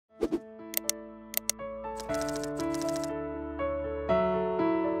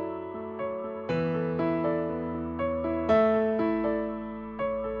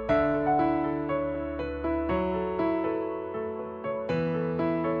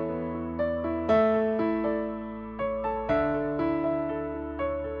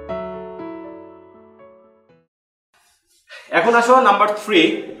এখন আসো number 3।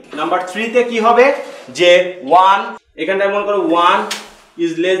 Number 3 তে কি হবে যে 1 এখানটায় মনে করো 1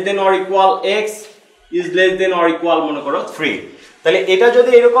 is less than or equal x is less than or equal মনে করো 3। তাহলে এটা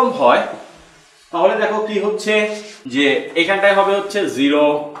যদি এরকম হয় তাহলে দেখো কি হচ্ছে যে এখানটায় হবে হচ্ছে 0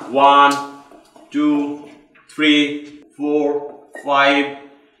 1 2 3 4 5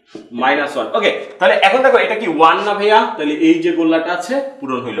 -1। ওকে, তাহলে এখন দেখো এটা কি 1 না ভাইয়া? তাহলে এই যে গোল্লাটা আছে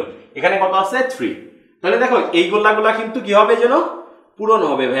পূরণ হইলো। এখানে কত আছে 3। তাহলে দেখো এই গোল্লাগুলা কিন্তু কি হবে যেন পূরণ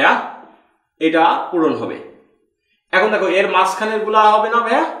হবে ভাইয়া, এটা পূরণ হবে। এখন দেখো এর মাঝখানের গুলা হবে না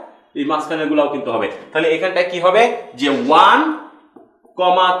ভাইয়া, এই মাঝখানের গুলাও কিন্তু হবে। তাহলে এখানটায় কি হবে যে 1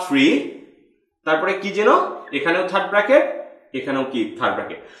 3 তারপরে কি যেন এখানেও থার্ড ব্র্যাকেট এখানেও কি থার্ড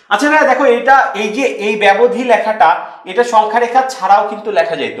ব্র্যাকেট। আচ্ছা ভাইয়া দেখো এটা এই যে এই ব্যবধি লেখাটা এটা সংখ্যা রেখা ছাড়াও কিন্তু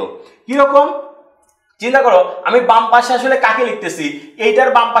লেখা যেত। কিরকম চিন্তা করো, আমি বাম পাশে আসলে কাকে লিখতেছি, এইটার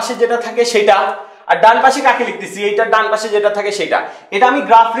বাম পাশে যেটা থাকে সেটা, আর ডান পাশে কাকে লিখতেছি, এইটার ডান পাশে যেটা থাকে সেটা। এটা আমি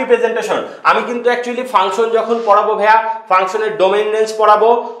গ্রাফ রিপ্রেজেন্টেশন, আমি কিন্তু অ্যাকচুয়ালি ফাংশন যখন পড়াবো ভাইয়া, ফাংশনের ডোমেইন রেঞ্জ পড়াবো,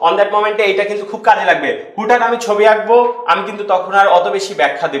 অন দ্যাট মোমেন্টে এটা কিন্তু খুব কাজে লাগবে। হুটহাট আমি ছবি আঁকবো, আমি কিন্তু তখন আর অত বেশি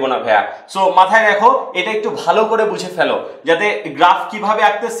ব্যাখ্যা দেব না ভাইয়া। সো মাথায় রাখো, এটা একটু ভালো করে বুঝে ফেলো যাতে গ্রাফ কিভাবে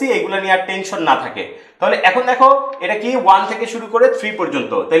আঁকতেছি এগুলো নিয়ে আর টেনশন না থাকে। তাহলে এখন দেখো এটা কি 1 থেকে শুরু করে 3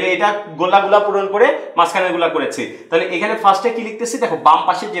 পর্যন্ত, তাহলে এটা গোলাগুলা পূরণ করে মাঝখানের গুলা করেছি। তাহলে এখানে ফার্স্টে কি লিখতেছি দেখো বাম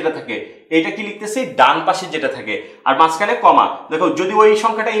পাশে যেটা থাকে, এটা কি লিখতেছি ডান পাশে যেটা থাকে, আর মাঝখানে কমা। দেখো যদি ওই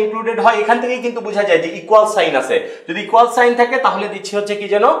সংখ্যাটা ইনক্লুডেড হয় এখান থেকেই কিন্তু বোঝা যায় যে ইকুয়াল সাইন আছে। যদি ইকুয়াল সাইন থাকে তাহলে দিচ্ছি হচ্ছে কি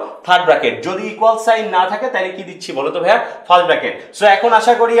যেন থার্ড ব্র্যাকেট, যদি ইকুয়াল সাইন না থাকে তাহলে কি দিচ্ছি বলো তো ভাইয়া, ফার্স্ট ব্র্যাকেট। সো এখন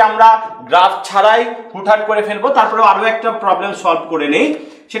আশা করি আমরা গ্রাফ ছাড়াই হুটহাট করে ফেলবো। তারপরে আরো একটা প্রবলেম সলভ করে নেই,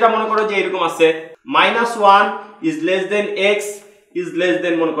 সেটা মনে করো যে এরকম আছে -1 is less than x is less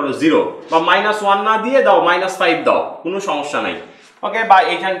than মনে করো 0, বা -1 না দিয়ে দাও -5 দাও, কোনো সমস্যা নাই। ওকে, বা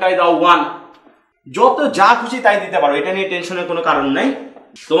এখানটায় দাও 1, যত যা খুশি তাই দিতে পারো, এটা নিয়ে টেনশনের কোনো কারণ নাই।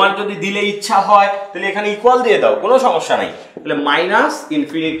 তোমার যদি দিলে ইচ্ছা হয় তাহলে এখানে ইকুয়াল দিয়ে দাও, কোনো সমস্যা নাই। তাহলে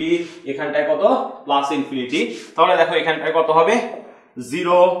 -ইনফিনিটি এখানটায় কত +ইনফিনিটি, তাহলে দেখো এখানটায় কত হবে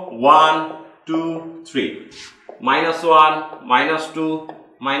 0 1 2 3 -1 -2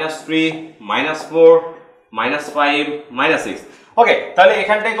 -3 -4 -5 -6। ওকে, তাহলে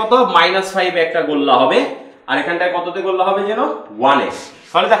এখানটায় কত -5 একটা গোল্লা হবে, আর এখানটায় কততে গোল্লা হবে যেন 1 এ।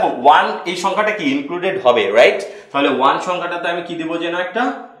 তাহলে দেখো 1 এই সংখ্যাটা কি ইনক্লুডেড হবে, রাইট? তাহলে 1 সংখ্যাটাতে আমি কি দিব যেন একটা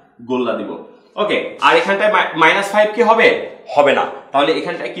গোল্লা দিব। ওকে, আর এখানটায় -5 কি হবে? হবে না। তাহলে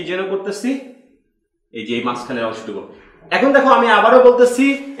এখানটায় কি যেন করতেছি, এই যে এই মাঝখানের অংশটুকু। এখন দেখো আমি আবারও বলতেছি,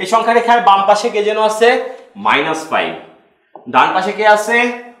 এই সংখ্যা রেখার বাম পাশে কে যেন আছে -5, ডান পাশে কে আছে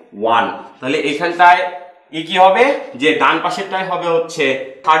 1। তাহলে এখানটায় কি হবে যে ডান পাশেরটাই হবে হচ্ছে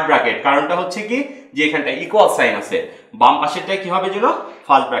থার্ড ব্র্যাকেট, কারণটা হচ্ছে কি যে এখানটায় ইকুয়াল সাইন আছে। বাম পাশেরটাই কি হবে যেন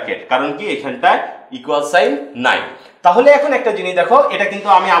ফার্স্ট ব্র্যাকেট, কারণ কি এখানটায় ইকুয়াল সাইন নাই। তাহলে এখন একটা জিনিস দেখো, এটা কিন্তু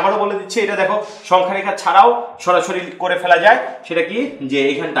আমি আবারও বলে দিচ্ছি, এটা দেখো সংখ্যা রেখা ছাড়াও সরাসরি করে ফেলা যায়। সেটা কি যে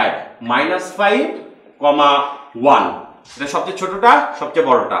এখানটায় -5, 1, এটা সবচেয়ে ছোটটা সবচেয়ে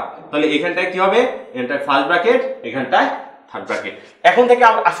বড়টা। তাহলে এখানটায় কি হবে, এখানটায় ফার্স্ট ব্র্যাকেট এখানটায় থার্ড ব্র্যাকেট। এখন থেকে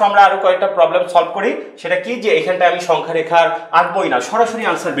আসো আমরা আরো কয়েকটা প্রবলেম সলভ করি। সেটা কি যে এখানটায় আমি সংখ্যা রেখার আঁকবই না, সরাসরি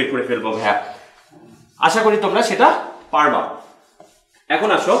আনসার বের করে ফেলবো ভাইয়া। আশা করি তোমরা সেটা পারবা। এখন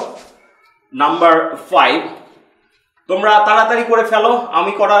আসো নাম্বার 5, তোমরা তাড়াতাড়ি করে ফেলো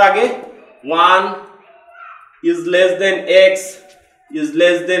আমি করার আগে। 1 is less than x is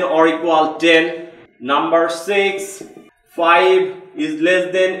less than or equal 10. Number 6, 5 is less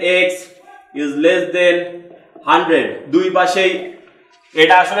than x is less than 100। দুই পাশেই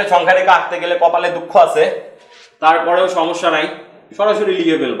এটা আসলে সংখ্যা রেখা আঁকতে গেলে কপালে দুঃখ আছে, তারপরেও সমস্যা নাই, সরাসরি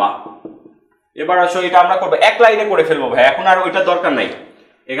লিখে ফেলবা। এবার আসো এটা আমরা করবো এক লাইনে করে ফেলবো ভাই, এখন আর ওইটা দরকার নাই।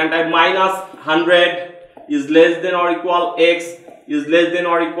 এখানটায় -100 is less than or equal x is less than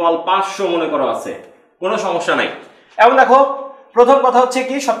or equal 500 মনে করো আছে, কোনো সমস্যা নাই। এখন দেখো প্রথম কথা হচ্ছে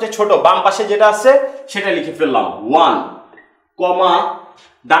কি সবচেয়ে ছোট বাম পাশে যেটা আছে সেটা লিখে ফেললাম 1,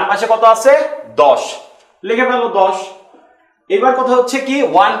 ডান পাশে কত আছে 10, লিখে ফেলো 10। এবার কথা হচ্ছে কি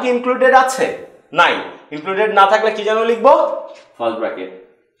 1 কি ইনক্লুডেড আছে? নাই। ইনক্লুডেড না থাকলে কি যেন লিখবো ফার্স্ট ব্র্যাকেট।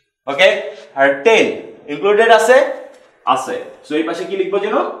 ওকে, আর 10 ইনক্লুডেড আছে আছে, সো এই পাশে কি লিখবো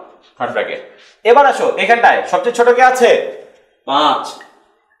যেন থার্ড ব্র্যাকেট। এবার আসো এখানটায় সবচেয়ে ছোট কে আছে 5,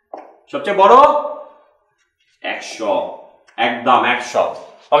 সবচেয়ে বড় 100, একদম 100।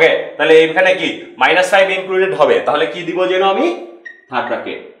 ওকে, তাহলে এখানে কি -5 ইনক্লুডেড হবে, তাহলে কি দিব যেন আমি থার্ড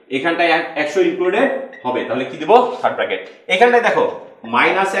ব্র্যাকেট। এখানটায় 100 ইনক্লুডেড হবে, তাহলে কি দিব থার্ড ব্র্যাকেট। এখানটায় দেখো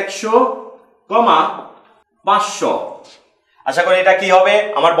 -100, 500। আশা করি এটা কি হবে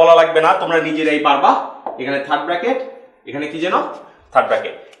আমার বলা লাগবে না, তোমরা নিজেরাই পারবা। এখানে থার্ড ব্র্যাকেট, এখানে কি যেন থার্ড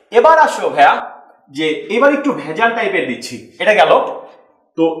ব্র্যাকেট। এবার আসো ভাইয়া যে এবার একটু ভেজাল টাইপের দিচ্ছি, এটা গেল।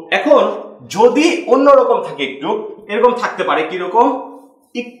 তো এখন যদি অন্যরকম থাকে, একটু এরকম থাকতে পারে, কিরকম,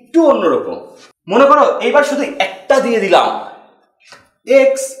 একটু অন্যরকম। মনে করো এইবার শুধু একটা দিয়ে দিলাম,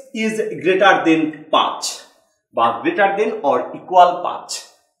 x ইজ গ্রেটার দেন 5 বা গ্রেটার দেন অর ইকুয়াল 5।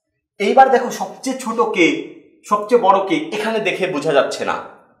 এইবার দেখো সবচেয়ে ছোট কে সবচেয়ে বড় কে এখানে দেখে বোঝা যাচ্ছে না,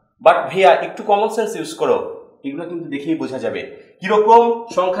 বাট ভাইয়া একটু কমন সেন্স ইউজ করো, এগুলো কিন্তু দেখেই বোঝা যাবে। কিরকম,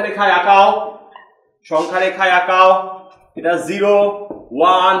 সংখ্যা রেখায় আঁকাও, সংখ্যা রেখায় আঁকাও, এটা 0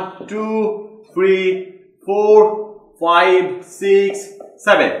 1 2 3 4 5 6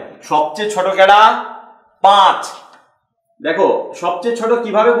 7, সবচেয়ে ছোট কেডা 5। দেখো সবচেয়ে ছোট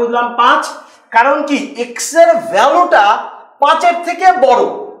কিভাবে বুঝলাম 5, কারণ কি x এর ভ্যালুটা 5 এর থেকে বড়,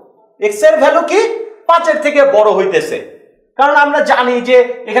 x এর ভ্যালু কি 5 এর থেকে বড় হইতেছে। কারণ আমরা জানি যে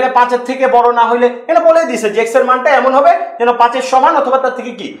এখানে 5 এর থেকে বড় না হইলে, এটা বলে দিয়েছে যে x এর মানটা এমন হবে যেন 5 এর সমান অথবা তার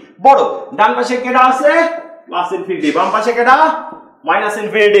থেকে কি বড়। ডান পাশে কেডা আছে প্লাস ইনফিনিটি, বাম পাশে কেডা মাইনাস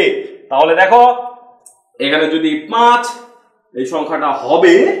ইনফিনিটি। তাহলে দেখো এখানে যদি 5 এই সংখ্যাটা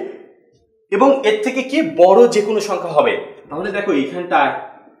হবে এবং এর থেকে কি বড় যে কোনো সংখ্যা হবে, তাহলে দেখো এইখানটায়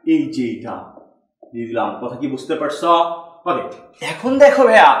এই যে এটা দিয়ে দিলাম। কথা কি বুঝতে পারছো? ওকে, এখন দেখো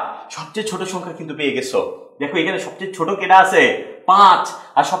ভাইয়া সবচেয়ে ছোট সংখ্যা কিন্তু পেয়ে গেছো। দেখো এখানে সবচেয়ে ছোট কেডা আছে 5,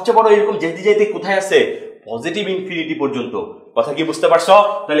 আর সবচেয়ে বড় এরকম যেতে যেতে কোথায় আছে পজিটিভ ইনফিনিটি পর্যন্ত। কথা কি বুঝতে পারছো?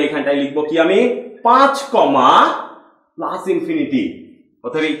 তাহলে এখানটায় লিখবো কি আমি 5 প্লাস ইনফিনিটি।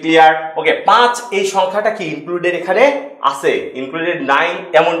 কথা কি ক্লিয়ার? ওকে, 5 এই সংখ্যাটা কি ইনক্লুডেড এখানে আছে, ইনক্লুডেড নাই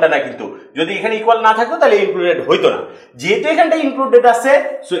এমনটা না, কিন্তু যদি এখানে ইকুয়াল না থাকতো তাহলে ইনক্লুডেড হইতো না। যেহেতু এখানটা ইনক্লুডেড আছে,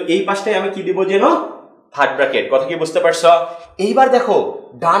 সো এই পাশটায় আমি কি দিব যেন থার্ড ব্র্যাকেট। কথা কি বুঝতে পারছো? এইবার দেখো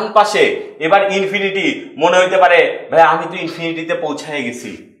ডান পাশে এবার ইনফিনিটি। মনে হইতে পারে ভাই আমি তো ইনফিনিটিতে পৌঁছায়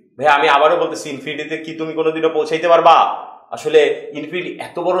গেছি। ভাই আমি আবারও বলতেছি, ইনফিনিটিতে কি তুমি কোনোদিনও পৌঁছাইতে পারবা? আসলে ইনফিনিটি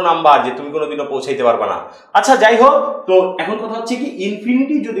এত বড় নাম্বার যে তুমি কোনোদিনও পৌঁছাইতে পারবা না। আচ্ছা যাই হোক, তো এখন কথা হচ্ছে কি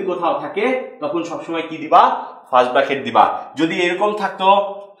ইনফিনিটি যদি কোথাও থাকে তখন সবসময় কি দিবা ফার্স্ট ব্র্যাকেট দিবা। যদি এরকম থাকতো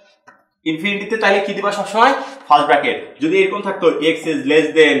ইনফিনিটিতে তাহলে কি দিবা সবসময় ফার্স্ট ব্র্যাকেট। যদি এরকম থাকতো x ইজ লেস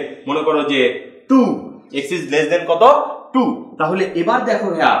দেন মনে করো যে 2, x ইজ লেস দেন কত 2, তাহলে এবার দেখো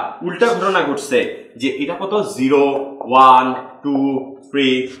ভাইয়া উল্টা ঘটনা ঘটছে যে এটা কত 0 1 2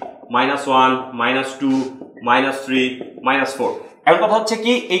 3 -1 -2 -3 -4। এখন কথা হচ্ছে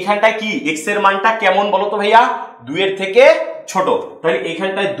কি এইখানটায় কি x এর মানটা কেমন বলো তো ভাইয়া 2 এর থেকে ছোট। তাহলে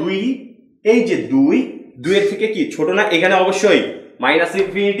এইখানটায় 2, এই যে 2 এর থেকে কি ছোট না, এখানে অবশ্যই মাইনাস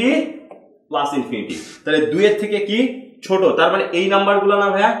ইনফিনিটি প্লাস ইনফিনিটি। তাহলে 2 এর থেকে কি ছোট, তার মানে এই নাম্বারগুলো না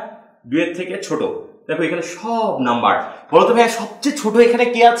ভাইয়া 2 এর থেকে ছোট। দেখো এখানে সব নাম্বার। বলো তো ভাইয়া সবচেয়ে ছোট এখানে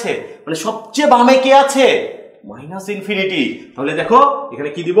কে আছে, মানে সবচেয়ে বামে কে আছে মাইনাস ইনফিনিটি। তাহলে দেখো এখানে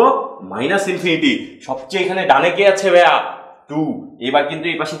কি দিব মাইনাস ইনফিনিটি। সবচেয়ে এখানে ডানে কে আছে ভাইয়া 2, এবার কিন্তু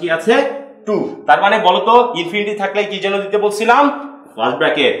এই পাশে কি আছে 2। তার মানে বলতো ইনফিনিটি থাকলে কি যেন দিতে বলছিলাম ফার্স্ট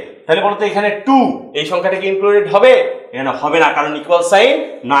ব্র্যাকেট। তাহলে বলতো এখানে 2 এই সংখ্যাটা কি ইনক্লুডেড হবে? এখানে হবে না, কারণ ইকুয়াল সাইন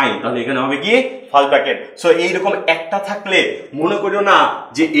নাই। তাহলে এখানে হবে কি ফার্স্ট ব্র্যাকেট। সো এইরকম একটা থাকলে মনে করিও না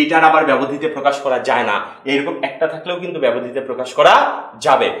যে এটার আবার ব্যবধিতে প্রকাশ করা যায় না, এইরকম একটা থাকলেও কিন্তু ব্যবধিতে প্রকাশ করা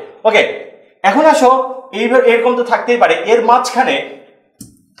যাবে। ওকে, এখন আসো এইবার এরকম তো থাকতেই পারে, এর মাঝখানে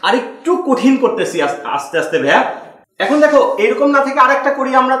আরেকটু কঠিন করতেছি আস্তে আস্তে ভাইয়া। এখন দেখো এরকম না থেকে আরেকটা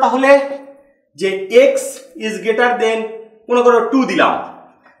করি আমরা, তাহলে যে x ইজ গ্রেটার দেন মনে করো 2 দিলাম।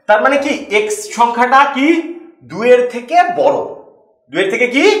 তার মানে কি x সংখ্যাটা কি 2 এর থেকে বড়, 2 এর থেকে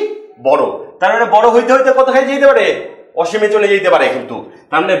কি বড়। তার মানে বড় হইতে হইতে কত হয়ে যেতে পারে অসীমে চলে যেতে পারে, কিন্তু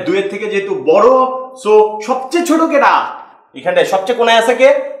তার মানে 2 এর থেকে যেহেতু বড়, সো সবচেয়ে ছোট কেটা এখানটায় সবচেয়ে কোনায় আছে কে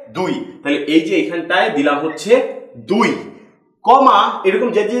 2। তাহলে এই যে এখানটায় দিলাম হচ্ছে 2 কমা এরকম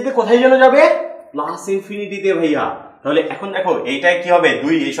যেতে যেতে কোথায় যেন যাবে প্লাস ইনফিনিটিতে ভাইয়া। তাহলে এখন দেখো এইটাই কি হবে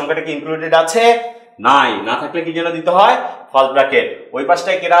 2 এই সংখ্যাটা কি ইনক্লুডেড আছে নাই, না থাকলে কি যেন দিতে হয় ফার্স্ট ব্র্যাকেট। ওই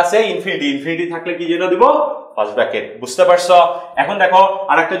পাশটায় কেটা আছে ইনফিনিটি, ইনফিনিটি থাকলে কি যেন দিব ফার্স্ট ব্র্যাকেট। বুঝতে পারছো? এখন দেখো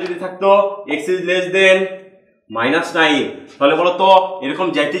আরেকটা যদি থাকতো x ইজ লেস দেন -9, তাহলে বলো তো এরকম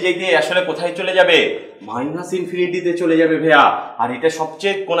যাইতে যাইতে আসলে কোথায় চলে যাবে মাইনাস ইনফিনিটিতে চলে যাবে ভাইয়া। আর এটা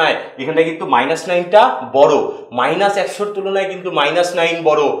সবচেয়ে কোনায়, এখানটা কিন্তু -9টা বড়, -100 এর তুলনায় কিন্তু -9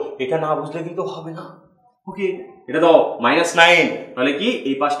 বড়। এটা না বুঝলে কিন্তু হবে না। ওকে, এটা দাও -9, তাহলে কি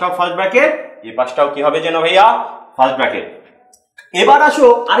এই পাশটাও ফার্স্ট ব্র্যাকেট, এই পাশটাও কি হবে যেন ভাইয়া ফার্স্ট ব্র্যাকেট। এবার আসো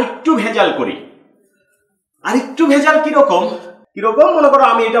আরেকটু ভেজাল করি, আরেকটু ভেজাল কিরকম কিরকম মনে করো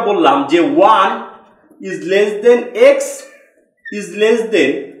আমি এটা বললাম যে 1 is less than x is less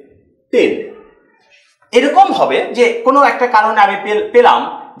than 10। এরকম হবে যে কোনো একটা কারণে আমি পেলাম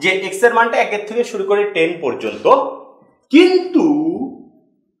যে x এর মানটা 1 এর থেকে শুরু করে 10 পর্যন্ত, কিন্তু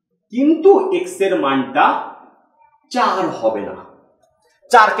x এর মানটা 4 হবে না।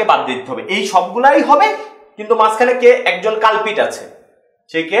 4 কে বাদ দিতে হবে, এই সবগুলাই হবে কিন্তু মাঝখানে কে একজন কালপিট আছে,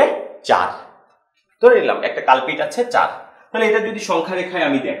 সে কে 4 ধরে নিলাম, একটা কালপিট আছে 4। তাহলে এটা যদি সংখ্যা রেখায়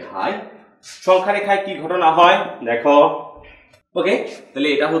আমি দেখাই, সংখ্যা রেখায় কি ঘটনা হয় দেখো। ওকে, তাহলে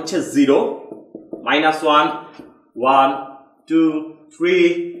এটা হচ্ছে 0 -1 1 2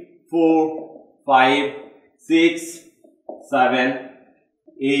 3 4 5 6 7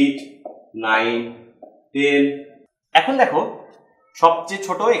 8 9 10। এখন দেখো সবচেয়ে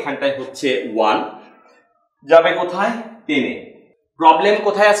ছোট এখানটায় হচ্ছে 1, যাবে কোথায় 10 এ। প্রবলেম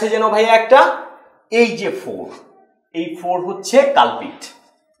কোথায় আছে যেন ভাইয়া একটা, এই যে 4, এই 4 হচ্ছে কালপিট,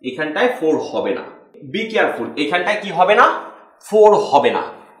 এখানটায় 4 হবে না। বি কেয়ারফুল, এখানটায় কি হবে না, 4 হবে না।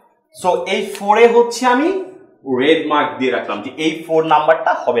 সো এই 4 এ হচ্ছে আমি রেড মার্ক দিয়ে রাখলাম যে এই 4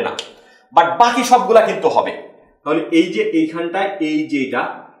 নাম্বারটা হবে না, বাট বাকি সবগুলা কিন্তু হবে। তাহলে এই যে এইখানটায় এই যে এটা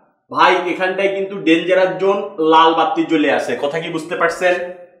ভাই, এখানটায় কিন্তু ডেঞ্জারাস জোন, লাল বাতি জ্বলে আছে, কথা কি বুঝতে পারছেন?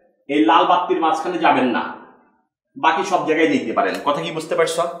 এই লাল বাতির মাঝখানে যাবেন না, বাকি সব জায়গায় নিতে পারেন, কথা কি বুঝতে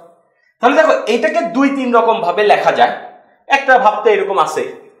পারছো? তাহলে দেখো এইটাকে 2-3 রকম ভাবে লেখা যায়। একটা ভাবতে এরকম আছে,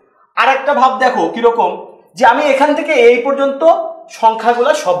 আর একটা ভাব দেখো কিরকম, যে আমি এখান থেকে এই পর্যন্ত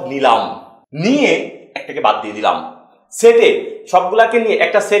সংখ্যাগুলা সব নিলাম, নিয়ে একটাকে বাদ দিয়ে দিলাম। সেটে সবগুলাকে নিয়ে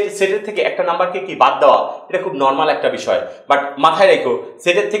একটা সেটের থেকে একটা নাম্বারকে কি বাদ দেওয়া, এটা খুব নর্মাল একটা বিষয়, বাট মাথায় রেখো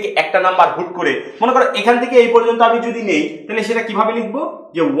সেটের থেকে একটা নাম্বার হুট করে, মনে করো এখান থেকে এই পর্যন্ত আমি যদি নেই, তাহলে সেটা কিভাবে লিখবো,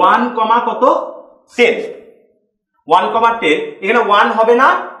 যে 1, কত 10, 1, 10, এখানে 1 হবে না,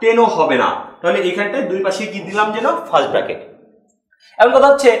 10ও হবে না, তাহলে এখানটায় দুই পাশে কি দিলাম যেন, ফার্স্ট ব্র্যাকেট। এখন কথা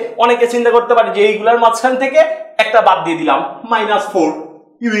হচ্ছে অনেকে চিন্তা করতে পারে যে এইগুলার মাঝখান থেকে একটা বাদ দিয়ে দিলাম, -4,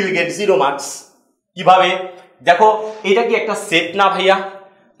 ইউ উইল গেট 0 মার্কস। কিভাবে দেখো, এটা কি একটা সেট না ভাইয়া?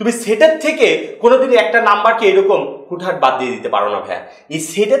 তুমি সেটের থেকে কোনোদিনই একটা নাম্বারকে এরকম হুটহাট বাদ দিয়ে দিতে পারো না ভাইয়া, এই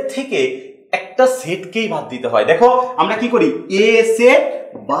সেটের থেকে একটা সেটকেই বাদ দিতে হয়। দেখো আমরা কি করি, এ সেট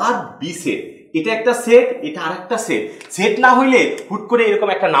বাদ বি সেট, এটা একটা সেট, এটা আরেকটা সেট, সেট না হইলে হুট করে এরকম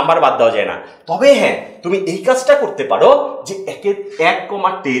একটা নাম্বার বাদ দেওয়া যায় না। তবে হ্যাঁ, তুমি এই কাজটা করতে পারো যে 1,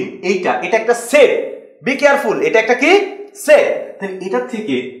 10, এটা একটা সেট, বি কেয়ারফুল, এটা একটা কি সেট, তাহলে এটার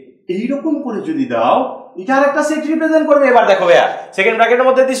থেকে এইরকম করে যদি দাও, এটা আরেকটা সেট রিপ্রেজেন্ট করবে। এবার দেখো ভাইয়া সেকেন্ড ব্র্যাকেটের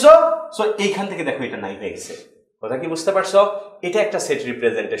মধ্যে দিছো, সো এইখান থেকে দেখো এটা নাই হয়ে গেছে, কথা কি বুঝতে পারছো? এটা একটা সেট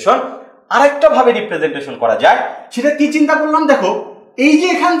রিপ্রেজেন্টেশন। আরেকটা ভাবে রিপ্রেজেন্টেশন করা যায়, সেটা কি চিন্তা করলাম দেখো, এই যে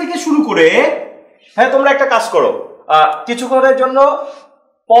এখান থেকে শুরু করে, হ্যাঁ তোমরা একটা কাজ করো, কিছুক্ষণের জন্য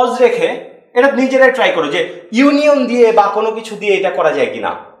পজ রেখে এটা নিজেরাই ট্রাই করো যে ইউনিয়ন দিয়ে বা কোনো কিছু দিয়ে এটা করা যায়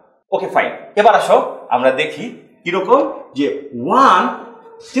কিনা। ওকে ফাইন, এবার আসো আমরা দেখি কিরকম, যে 1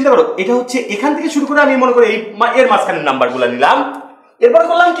 চিন্তা করো, এটা হচ্ছে এখান থেকে শুরু করে, আমি মনে করি এর মাঝখানের নাম্বারগুলো নিলাম, এরপর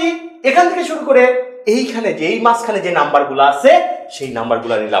করলাম কি এখান থেকে শুরু করে এইখানে যে এই মাঝখানে যে নাম্বারগুলো আছে সেই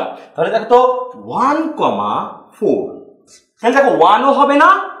নাম্বারগুলো নিলাম। তাহলে দেখো তো 1, 4, তাহলে দেখো 1ও হবে না,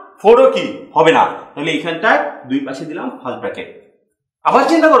 4ও কি হবে না, তাহলে এইখানটায় দুই পাশে দিলাম ফার্স্ট ব্র্যাকেট। আবার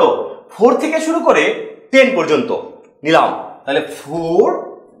চিন্তা করো 4 থেকে শুরু করে 10 পর্যন্ত নিলাম, তাহলে 4,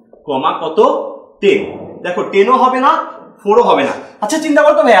 কত 10, দেখো 10ও হবে না, 4ও হবে না। আচ্ছা চিন্তা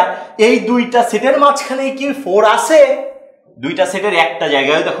করতো ভাইয়া, এই দুইটা সেটের মাঝখানে কি 4 আছে? দুইটা সেটের একটা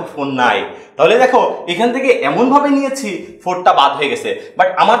জায়গায় দেখো 4 নাই, তাহলে দেখো এখান থেকে এমন ভাবে নিয়েছি 4টা বাদ হয়ে গেছে, বাট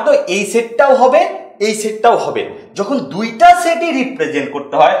আমার তো এই সেটটাও হবে, এই সেটটাও হবে। যখন দুইটা সেটই রিপ্রেজেন্ট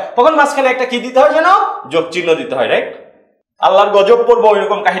করতে হয়, তখন মাঝখানে একটা কি দিতে হয় যেন, যোগ চিহ্ন দিতে হয়, রাইট? আল্লাহর গজব পড়বো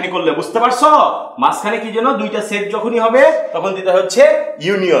এরকম কাহিনী করলে, বুঝতে পারছো? মাঝখানে কি যেন, দুইটা সেট যখনই হবে তখন দিতে হচ্ছে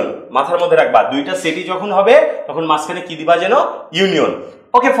ইউনিয়ন, মাথার মধ্যে রাখবা, দুইটা সেটই যখন হবে তখন মাঝখানে কি দিবা যেন, ইউনিয়ন।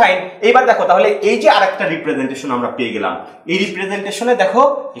 ওকে ফাইন, এইবার দেখো তাহলে এই যে আরেকটা রিপ্রেজেন্টেশন আমরা পেয়ে গেলাম, এই রিপ্রেজেন্টেশনে দেখো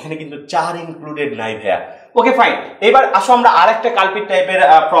এখানে কিন্তু 4 ইনক্লুডেড নাই ভাইয়া। ওকে ফাইন, এবার আসো আমরা আরেকটা কালপিট টাইপের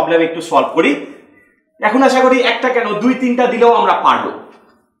প্রবলেম একটু সলভ করি। এখন আশা করি একটা কেন 2-3টা দিলেও আমরা পারবো।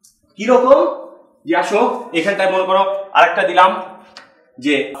 কিরকম, যে আসো এখানটায় মনে করো আরেকটা দিলাম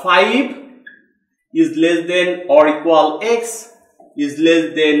যে 5 is less than or equal x is less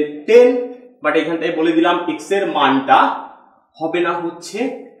than 10, but এখানটায় বলে দিলাম x এর মানটা হবে না হচ্ছে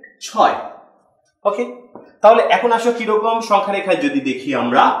 6। ওকে, তাহলে এখন আসো কিরকম সংখ্যা রেখায় যদি দেখি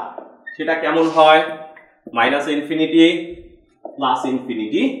আমরা, সেটা কেমন হয়, -ইনফিনিটি প্লাস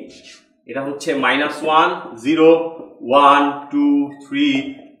ইনফিনিটি, এটা হচ্ছে -1 0 1 2 3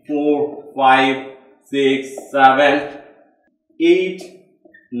 4 5 6 7 8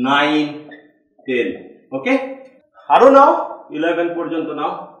 9 10। ওকে, আরো নাও 11 পর্যন্ত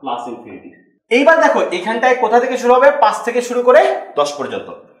নাও, প্লাস ইনফিনিটি। এইবার দেখো এখানটায় কোথা থেকে শুরু হবে, 5 থেকে শুরু করে 10 পর্যন্ত,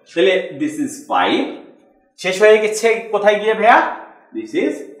 তাহলে দিস ইজ 5, শেষ হয়ে গেছে কোথায় গিয়ে ভাইয়া, দিস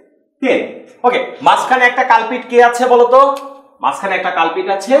ইজ 10। ওকে, মাঝখানে একটা কালপিট কে আছে বলো তো, মাঝখানে একটা কালপিট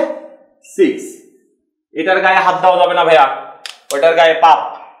আছে 6, এটার গায়ে হাত দেওয়া যাবে না ভাইয়া, ওটার গায়ে পাপ।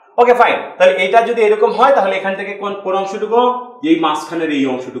 ওকে ফাইন, তাহলে এটা যদি এরকম হয় তাহলে এখান থেকে কোন অংশটুকু, এই মাঝখানের এই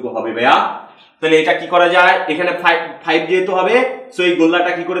অংশটুকু হবে ভাইয়া। তাহলে এটা কি করা যায়, এখানে 5 যেহেতু হবে, সো এই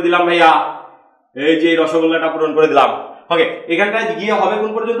গোল্লাটা কি করে দিলাম ভাইয়া, এই যে রসগোল্লাটা পূরণ করে দিলাম। ওকে, এখানটায় গিয়ে হবে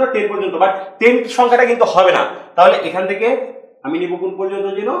কোন পর্যন্ত, 10 পর্যন্ত, বাট 10 সংখ্যাটা কিন্তু হবে না, তাহলে এখান থেকে আমি নিব কোন পর্যন্ত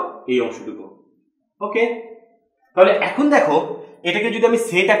যেন, এই অংশটুকু। ওকে, তাহলে এখন দেখো এটাকে যদি আমি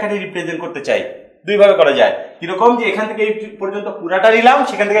সেট আকারে রিপ্রেজেন্ট করতে চাই, দুই ভাবে করা যায়। কিরকম, যে এখান থেকে এই পর্যন্ত পুরাটা নিলাম,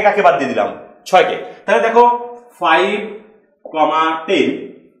 সেখান থেকে কাকে বাদ দিয়ে দিলাম, 6 কে। তাহলে দেখো 5, 10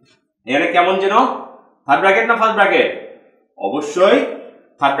 এখানে কেমন যেন, থার্ড ব্র্যাকেট না ফার্স্ট ব্র্যাকেট, অবশ্যই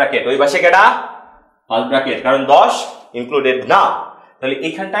থার্ড ব্র্যাকেট। ওই পাশে কেটা, ফার্স্ট ব্র্যাকেট, কারণ 10 ইনক্লুডেড না। তাহলে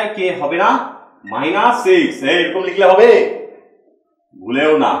এইখানটায় কে হবে না, -6, এরকম লিখলে হবে,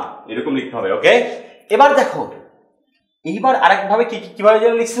 ভুলেও না এরকম লিখতে হবে। ওকে, এবার দেখো এইবার আরেকভাবে কিভাবে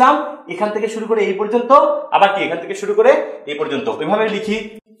যেন লিখছিলাম, এখান থেকে শুরু করে এই পর্যন্ত, আবার কি এখান থেকে শুরু করে এই পর্যন্ত, ওইভাবে লিখি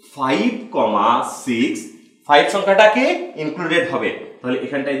 5, 6, 5 সংখ্যাটা কি ইনক্লুডেড হবে, তাহলে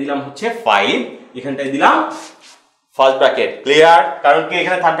এখানটায় দিলাম হচ্ছে 5, এখানটায় দিলাম ফার্স্ট ব্র্যাকেট। ক্লিয়ার, কারণ কি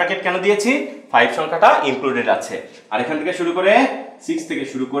এখানে থার্ড ব্র্যাকেট কেন দিয়েছি, 5 সংখ্যাটা ইনক্লুডেড আছে। আর এখান থেকে শুরু করে 6 থেকে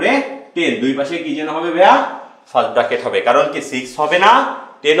শুরু করে 10, দুই পাশে কি যেন হবে ভাইয়া, ফার্স্ট ব্র্যাকেট হবে, কারণ কি 6 হবে না,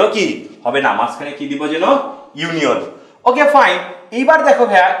 10ও কি হবে না, মাঝখানে কি দিব যেন, ইউনিয়ন। ওকে ফাইন, এইবার দেখো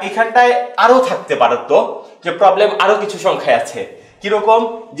ভাইয়া এখানটায় আরো থাকতে পারতো, যে প্রবলেম আরো কিছু সংখ্যায় আছে। কিরকম,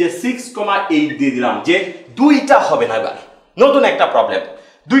 যে 6,8 দিয়ে দিলাম, যে দুইটা হবে না, এবার নতুন একটা প্রবলেম,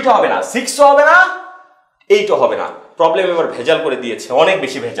 দুইটা হবে না, 6ও হবে না, 8ও হবে না, প্রবলেম এবার ভেজাল করে দিয়েছে, অনেক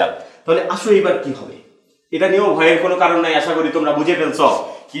বেশি ভেজাল। তাহলে আসো এবার কি হবে, এটা নিয়েও ভয়ের কোনো কারণ নাই, আশা করি তোমরা বুঝে ফেলছো।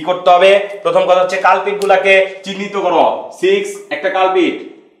 কি করতে হবে, প্রথম কথা হচ্ছে কালপিট গুলাকে চিহ্নিত করো। 6 একটা কালপিট,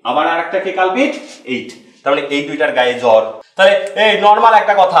 আবার আরেকটা কি কালপিট, 8, তার মানে এই দুইটার গায়ে জ্বর। তাহলে এই নরমাল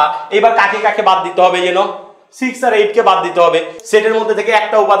একটা কথা, এবার কাকে কাকে বাদ দিতে হবে যেন, 6 আর 8 কে বাদ দিতে হবে। সেটের মধ্যে থেকে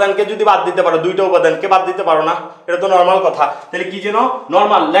একটা উপাদানকে যদি বাদ দিতে পারো, দুইটা উপাদানকে বাদ দিতে পারো না, এটা তো নরমাল কথা। তাহলে কি যেন,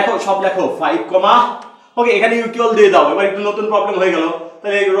 নরমাল লেখো, সব লেখো 5, ওকে, এখানে ইকুয়াল দিয়ে দাও। এবার একটু নতুন প্রবলেম হয়ে গেল,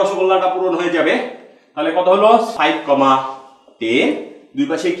 তাহলে এই রসগোল্লাটা পূরণ হয়ে যাবে। তাহলে কত হলো, 5, 10, দুই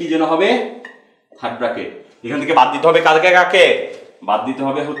পাশে কি যেন হবে, থার্ড ব্র্যাকেট। এখান থেকে বাদ দিতে হবে কাকে কাকে, বাদ দিতে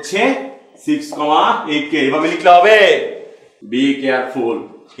হবে হচ্ছে 6, 8 কে। এভাবে লিখলে হবে, বি কেয়ারফুল,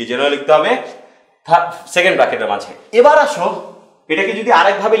 কি যেন লিখতে হবে, সেকেন্ড ব্র্যাকেটের মাঝে। এবার আসো এটাকে যদি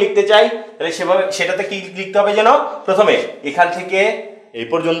আরেকভাবে লিখতে চাই, তাহলে সেটাতে কি লিখতে হবে যেন, প্রথমে এখান থেকে এই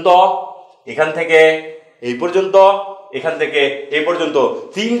পর্যন্ত, এখান থেকে এই পর্যন্ত, এখান থেকে এই পর্যন্ত,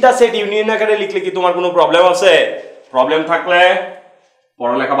 তিনটা সেট ইউনিয়ন আকারে লিখলে কি তোমার কোনো প্রবলেম আছে? প্রবলেম থাকলে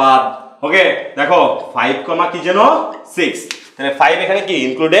পড়ালেখা বাদ। ওকে, দেখো 5, কি যেন 6, তাহলে 5 এখানে কি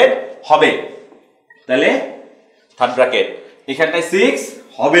ইনক্লুডেড হবে, তাহলে থার্ড ব্র্যাকেট। এখানটায় 6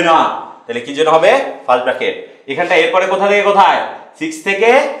 হবে না, তাহলে কি যেন হবে, ফার্স্ট ব্র্যাকেট। এখানটা এরপরে কোথা থেকে কোথায়, 6 থেকে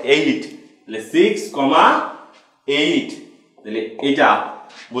 8, তাহলে 6, 8, তাহলে এইটা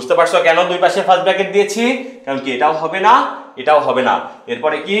বুঝতে পারছো কেন দুই পাশে ফার্স্ট ব্র্যাকেট দিয়েছি, কারণ কি এটাও হবে না, এটাও হবে না।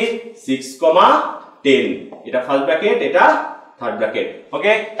 এরপরে কি 6, 10, এটা ফার্স্ট ব্র্যাকেট, এটা থার্ড ব্র্যাকেট।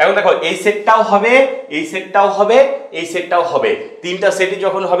 ওকে, এখন দেখো এই সেটটাও হবে, এই সেটটাও হবে, এই সেটটাও হবে, তিনটা সেটই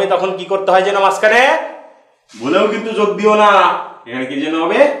যখন হবে তখন কি করতে হয় যেন, মাঝখানে বলেও কিন্তু যোগ দিও না, এখানে কি যেন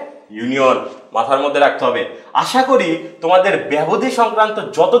হবে, ইউনিয়ন, মাথার মধ্যে রাখতে হবে। আশা করি তোমাদের ব্যবধি সংক্রান্ত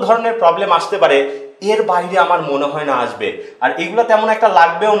যত ধরনের প্রবলেম আসতে পারে এর বাইরে আমার মনে হয় না আসবে, আর এগুলো তেমন একটা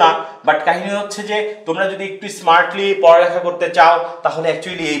লাগবেও না। বাট কাহিনী হচ্ছে যে তোমরা যদি একটু স্মার্টলি পড়ালেখা করতে চাও, তাহলে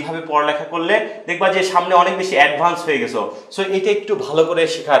অ্যাকচুয়ালি এইভাবে পড়ালেখা করলে দেখবা যে সামনে অনেক বেশি অ্যাডভান্স হয়ে গেছো। সো এটা একটু ভালো করে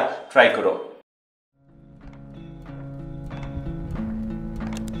শেখার ট্রাই করো।